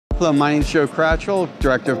My name's Joe Cratchell,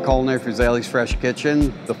 Director of Culinary for Zales Fresh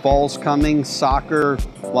Kitchen. The fall's coming, soccer,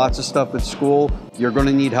 lots of stuff at school. You're going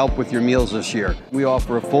to need help with your meals this year. We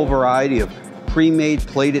offer a full variety of pre-made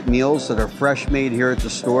plated meals that are fresh made here at the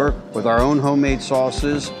store with our own homemade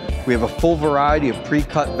sauces. We have a full variety of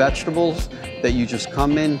pre-cut vegetables that you just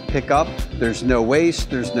come in, pick up. There's no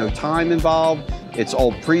waste, there's no time involved. It's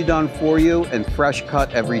all pre-done for you and fresh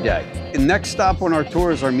cut every day. The next stop on our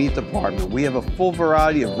tour is our meat department. We have a full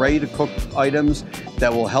variety of ready-to-cook items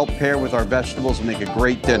that will help pair with our vegetables and make a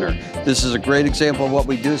great dinner. This is a great example of what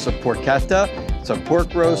we do. It's a porchetta. It's a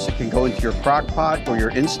pork roast. It can go into your crock pot or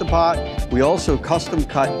your Instapot. We also custom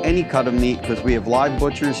cut any cut of meat because we have live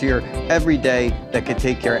butchers here every day that can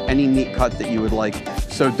take care of any meat cut that you would like.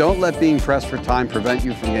 So don't let being pressed for time prevent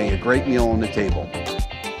you from getting a great meal on the table.